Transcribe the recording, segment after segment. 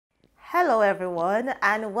Hello everyone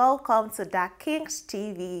and welcome to Dikeh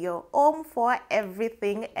TV, your home for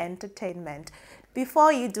everything entertainment.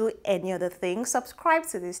 Before you do any other thing, subscribe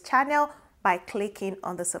to this channel by clicking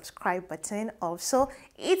on the subscribe button. Also,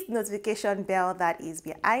 hit the notification bell that is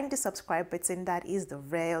behind the subscribe button, that is the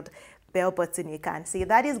red bell button you can see.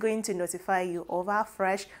 That is going to notify you of our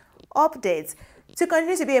fresh updates. To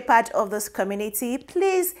continue to be a part of this community,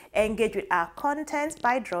 please engage with our content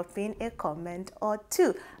by dropping a comment or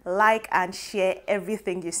two. Like and share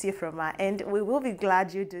everything you see from our end. We will be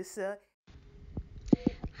glad you do so.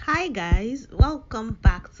 Hi guys, welcome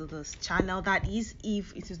back to this channel. That is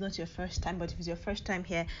if it is not your first time, but if it's your first time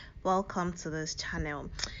here, welcome to this channel.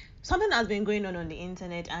 Something has been going on the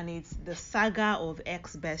internet, and it's the saga of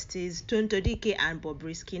ex-besties Tonto, Dikeh and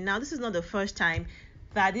Bobrisky. Now, this is not the first time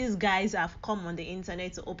that these guys have come on the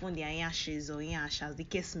internet to open their yashes or yash, as the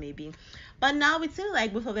case may be. But now it seems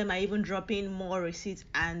like both of them are even dropping more receipts,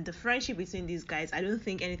 and the friendship between these guys, I don't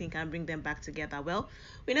think anything can bring them back together. Well,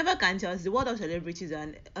 we never can tell. It's the world of celebrities,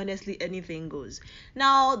 and honestly, anything goes.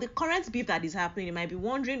 Now, the current beef that is happening, you might be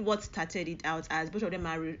wondering what started it out as. Both of them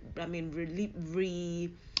are,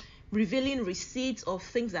 revealing receipts of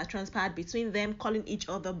things that transpired between them, calling each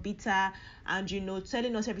other bitter, and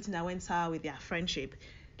telling us everything that went sour with their friendship.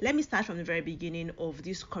 Let me start from the very beginning of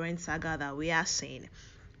this current saga that we are seeing.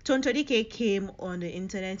 Tonto Dikeh came on the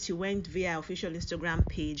internet. She went via official Instagram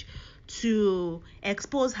page to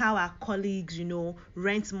expose how her colleagues,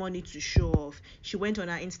 rent money to show off. She went on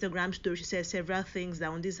her Instagram story. She said several things that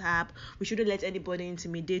on this app, we shouldn't let anybody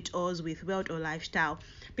intimidate us with wealth or lifestyle,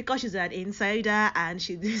 because she's an insider and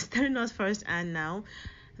she's telling us first and now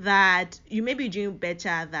that you may be doing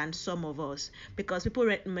better than some of us, because people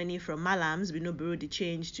rent money from malams, borrow the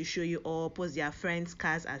change to show you or post their friends'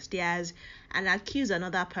 cars as theirs, and accuse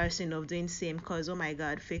another person of doing same, because oh my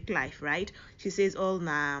god, fake life, right? She says all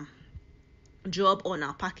na job on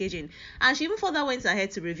our packaging. And she even further went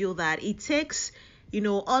ahead to reveal that it takes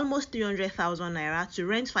almost 300,000 naira to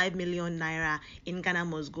rent 5 million naira in Ghana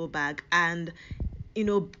must go bag, and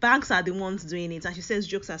banks are the ones doing it. And she says,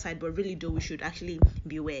 jokes aside, but really though, we should actually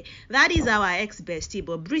beware. That is our ex-bestie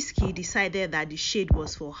Bobrisky decided that the shade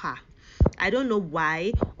was for her. I don't know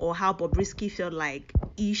why or how Bobrisky felt like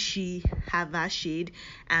she had that shade,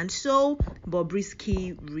 and so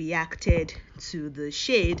Bobrisky reacted to the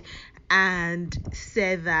shade and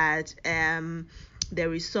said that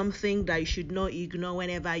there is something that you should not ignore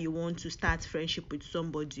whenever you want to start friendship with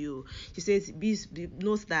somebody. She says,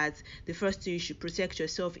 note that the first thing you should protect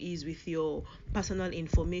yourself is with your personal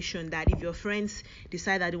information, that if your friends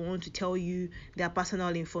decide that they want to tell you their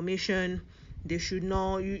personal information, they should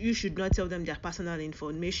not, you should not tell them their personal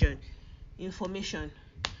information.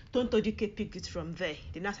 Tonto Dikeh picked it from there.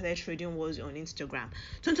 The now started trading wars on Instagram.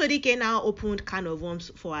 Tonto Dikeh now opened can of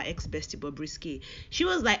worms for her ex-bestie Bobrisky. She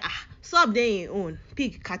was like, sup they own,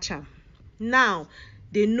 pig catch 'em. Now,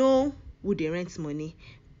 they know who they rent money.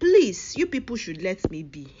 Please, you people should let me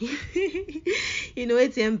be.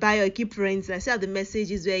 ATM buy or keep rents. I saw the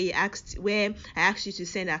messages where I asked you to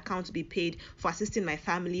send an account to be paid for assisting my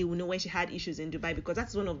family. When she had issues in Dubai, because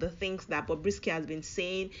that's one of the things that Bobrisky has been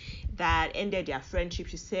saying that ended their friendship.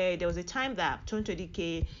 She said there was a time that Tonto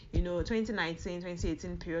Dikeh, 2019,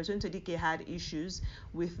 2018 period, Tonto Dikeh had issues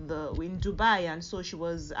in Dubai, and so she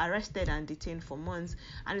was arrested and detained for months.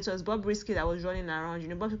 And it was Bobrisky that was running around.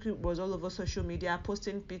 Bobrisky was all over social media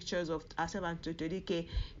posting pictures of herself and Tonto Dikeh,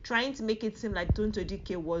 trying to make it seem like Tonto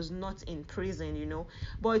Dikeh was not in prison,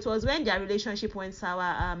 But it was when their relationship went sour,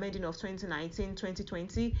 ending of 2019,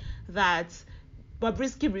 2020, that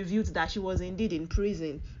Bobrisky revealed that she was indeed in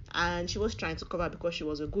prison, and she was trying to cover because she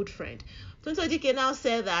was a good friend. Tonto Dikeh now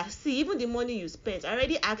said that, see, even the money you spent, I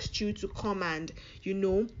already asked you to come and,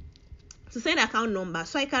 to send account number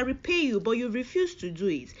so I can repay you, but you refuse to do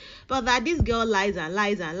it. But that this girl lies and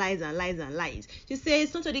lies and lies and lies and lies. She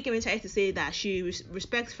says, Tonto Dikeh tries to say that she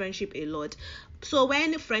respects friendship a lot. So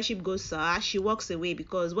when friendship goes sour, she walks away,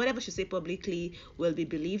 because whatever she say publicly will be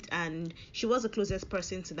believed, and she was the closest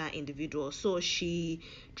person to that individual. So she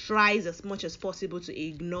tries as much as possible to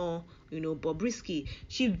ignore Bobrisky.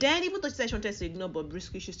 She then, even though she said she wanted to ignore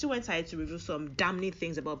Bobrisky, she still went ahead to reveal some damning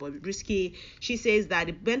things about Bobrisky. She says that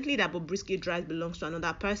the Bentley that Bobrisky drives belongs to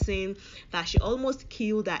another person, that she almost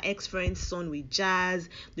killed her ex-friend's son with jazz,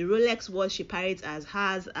 the Rolex watch she parades as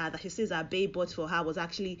hers, that she says her babe bought for her was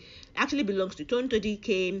actually belongs to Tonto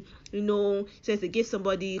Dikeh. Says they gave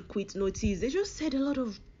somebody quit notice. They just said a lot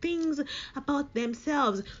of things about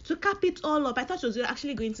themselves. To cap it all up, I thought it was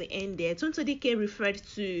actually going to end there. Tonto Dikeh referred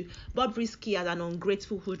to Bobrisky as an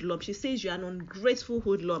ungrateful hoodlum. She says, you're an ungrateful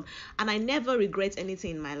hoodlum, and I never regret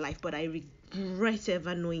anything in my life, but I regret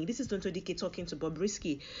ever knowing. This is Tonto Dikeh talking to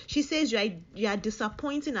Bobrisky. She says you are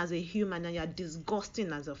disappointing as a human and you are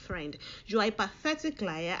disgusting as a friend. You are a pathetic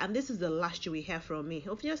liar, and this is the last you will hear from me.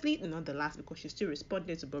 Obviously, not the last, because she still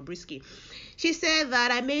responded to Bobrisky. She said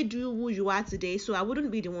that I made you who you are today, so I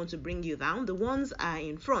wouldn't be the one to bring you down. The ones are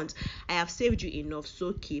in front. I have saved you enough,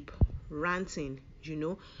 so keep ranting,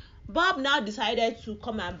 Bob now decided to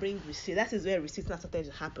come and bring receipt. That is where receipts now started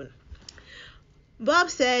to happen.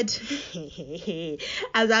 Bob said,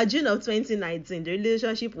 as of June of 2019, the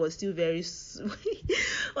relationship was still very solid.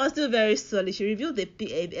 She revealed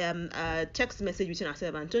the text message between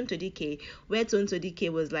herself and Tonto Dikeh, where Tonto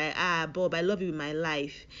Dikeh was like, Bob, I love you with my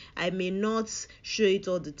life. I may not show it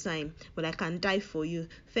all the time, but I can die for you.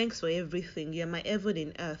 Thanks for everything. You're my heaven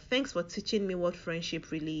in earth. Thanks for teaching me what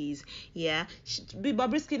friendship really is. Yeah.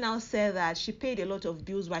 Bobrisky now said that she paid a lot of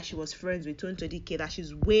bills while she was friends with Tonto Dikeh, that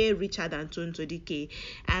she's way richer than Tonto Dikeh.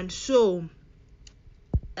 And so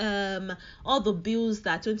all the bills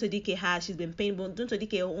that Tonto Dikeh has, she's been paying. But Tonto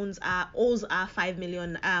Dikeh owes her 25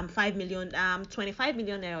 million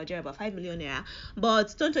naira, or about 5 million naira.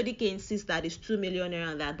 But Tonto Dikeh insists that it's 2 million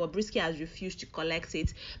naira, and that Bobrisky has refused to collect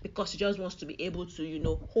it because she just wants to be able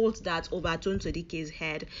to, hold that over Tonto Dikeh's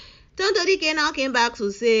head. Tonto Dikeh now came back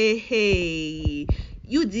to say, hey,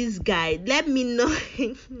 you this guy, let me not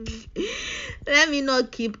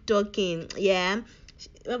keep talking. Yeah.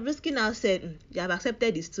 Bobrisky now said, you have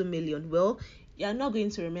accepted this 2 million. Well, you're not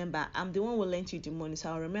going to remember. I'm the one who lent you the money,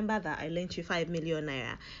 so I'll remember that I lent you 5 million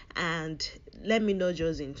naira. And let me not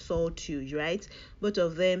just insult you, right? Both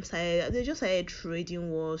of them they just started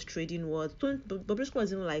trading words. Bobrisky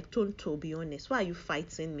was even like, Tonto, be honest, why are you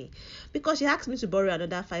fighting me? Because she asked me to borrow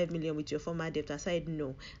another 5 million with your former debt. I said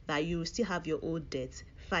no, that you still have your old debt.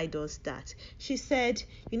 Fight does that. She said,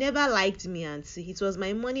 you never liked me, auntie. It was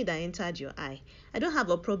my money that entered your eye. I don't have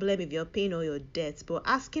a problem if you're paying all your debts, but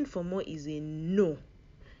asking for more is a no.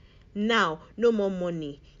 Now, no more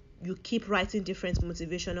money. You keep writing different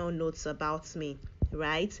motivational notes about me,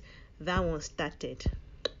 right? That one started.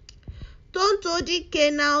 Tonto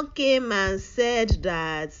Dikeh now came and said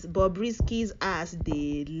that Bobrisky's ass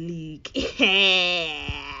they leak.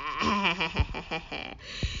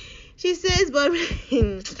 She says, but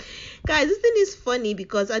guys, this thing is funny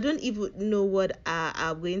because I don't even know what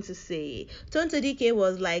I'm going to say. Tonto Dikeh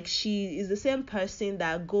was like, she is the same person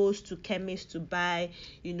that goes to chemists to buy,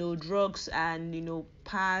 drugs and,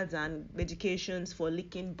 pads and medications for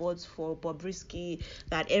leaking butts for Bobrisky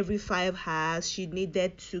that every 5 has. She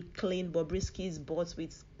needed to clean Bobrisky's butt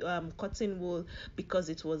with cotton wool because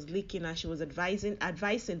it was leaking, and she was advising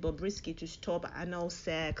Bobrisky to stop anal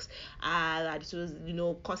sex, that it was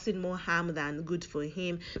causing more harm than good for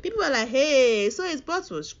him. People were like, hey, so his butt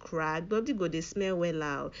was cracked, Bobby go they smell well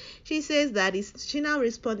out. She says that she now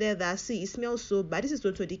responded that, see, it smells so bad. This is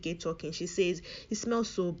Tonto Dikeh talking. She says it smells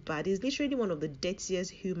so bad. He's literally one of the dirtiest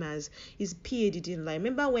humans. His PA didn't lie.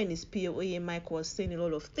 Remember when his PA Mike was saying a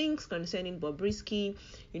lot of things concerning Bobrisky?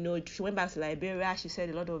 She went back to Liberia. She said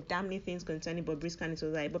a lot of damning things concerning Bobrisky, and it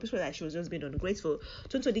was like Bobrisky was like she was just being ungrateful.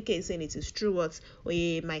 Tonto Dikeh is saying it is true what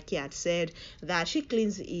Mikey had said, that she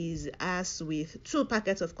cleans his ass with 2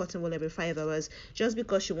 packets of cotton wool every 5 hours just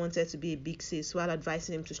because she wanted to be a big sis, while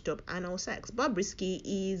advising him to stop anal sex. Bobrisky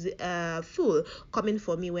is a fool coming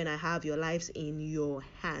for me when I have your lives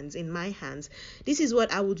in my hands. This is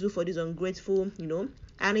what I would do for this ungrateful,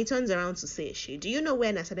 And he turns around to say, do you know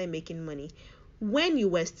when I started making money? When you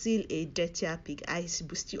were still a dirtier pig. I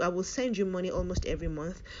will send you money almost every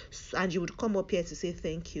month, and you would come up here to say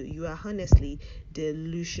thank you. You are honestly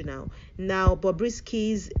delusional. Now,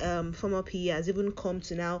 Bobrisky's former PA has even come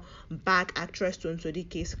to now back actress Tonto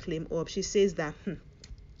Dikeh's claim up. She says that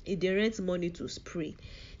if they rent money to spray.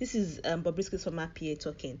 This is Bobrisky's former PA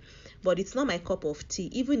talking. But it's not my cup of tea.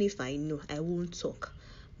 Even if I know, I won't talk.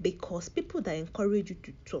 Because people that encourage you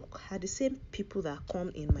to talk are the same people that come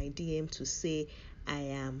in my DM to say I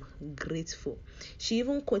am grateful. She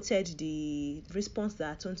even quoted the response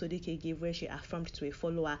that Tonto Dikeh gave, where she affirmed to a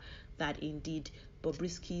follower that indeed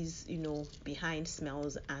Bobrisky's behind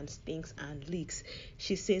smells and stinks and leaks.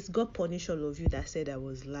 She says, God punish all of you that said I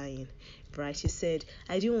was lying. Right? She said,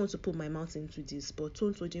 I didn't want to put my mouth into this, but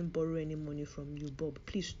Tonto didn't borrow any money from you, Bob.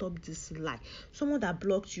 Please stop this lie. Someone that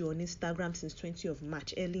blocked you on Instagram since 20th of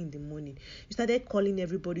March, early in the morning, you started calling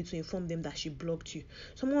everybody to inform them that she blocked you.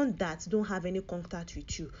 Someone that don't have any contact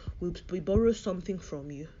with you will borrow something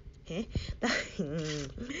from you.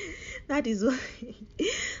 That is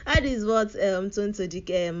what Tonto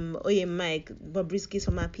Dikeh Mike Bobrisky's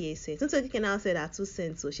former PA said. Tonto Dikeh now said her 2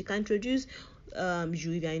 cents, so she can introduce you if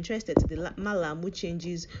you're interested to the Malamu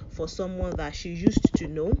changes for someone that she used to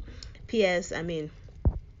know. PS, I mean,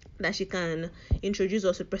 that she can introduce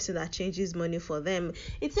us to person that changes money for them.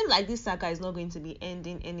 It seems like this saga is not going to be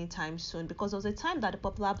ending anytime soon, because there was a time that a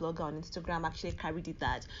popular blogger on Instagram actually carried it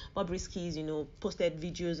that Bobrisky's, posted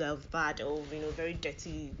videos of that, of, very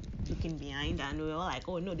dirty looking behind, and we were all like,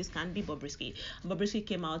 oh no, this can't be Bobrisky. Bobrisky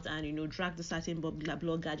came out and, dragged a certain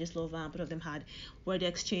blogger, just love her, and both of them had word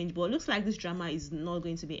exchange, but it looks like this drama is not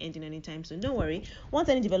going to be ending anytime soon. Don't worry, once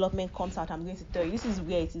any development comes out, I'm going to tell you. This is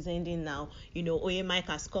where it is ending now. Oye Mike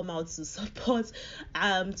has come out to support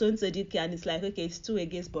Tonto Dikeh, and it's like, okay, it's 2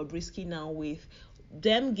 against Bobrisky now, with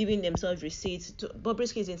them giving themselves receipts.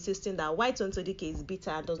 Bobrisky is insisting that why Tonto Dikeh is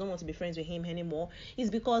bitter and does not want to be friends with him anymore is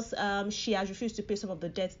because she has refused to pay some of the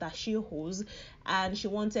debts that she owes, and she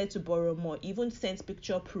wanted to borrow more. Even sent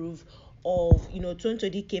picture proof of Tonto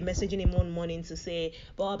Dikeh messaging him one morning to say,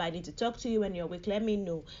 Bob, I need to talk to you when you're awake, let me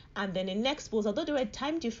know. And then the next post, although there were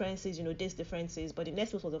time differences, days differences, but the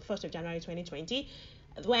next post was the 1st of January 2020,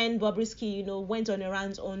 when Bobrisky, went on a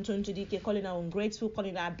rant on Tonto Dikeh, calling her ungrateful,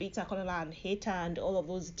 calling her bitter, calling her a hater, and all of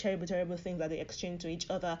those terrible things that they exchanged to each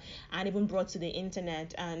other, and even brought to the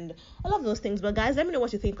internet, and all of those things. But guys, let me know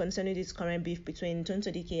what you think concerning this current beef between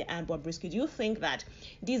Tonto Dikeh and Bobrisky. Do you think that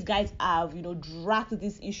these guys have, dragged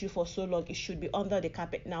this issue for so long, it should be under the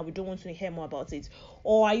carpet now, we don't want to hear more about it?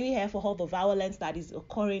 Or are you here for all the violence that is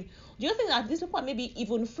occurring? Do you think that these people are maybe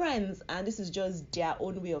even friends, and this is just their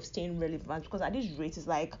own way of staying relevant? Because at this rate, it's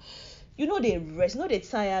like, they rest, they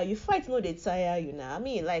tire, you fight, they tire, I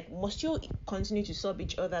mean, like, must you continue to sub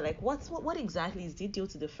each other? Like, what exactly is the deal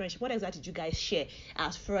to the friendship? What exactly did you guys share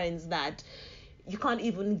as friends that you can't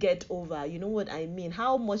even get over? You know what I mean?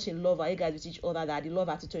 How much in love are you guys with each other that the love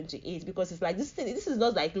had to turn to hate? Because it's like, this is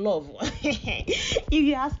not like love. If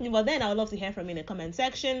you ask me. But then I would love to hear from you in the comment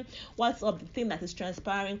section. What's up the thing that is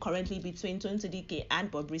transpiring currently between Tonto Dikeh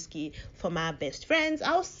and Bobrisky for my best friends?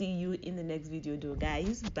 I'll see you in the next video though,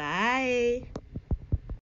 guys. Bye.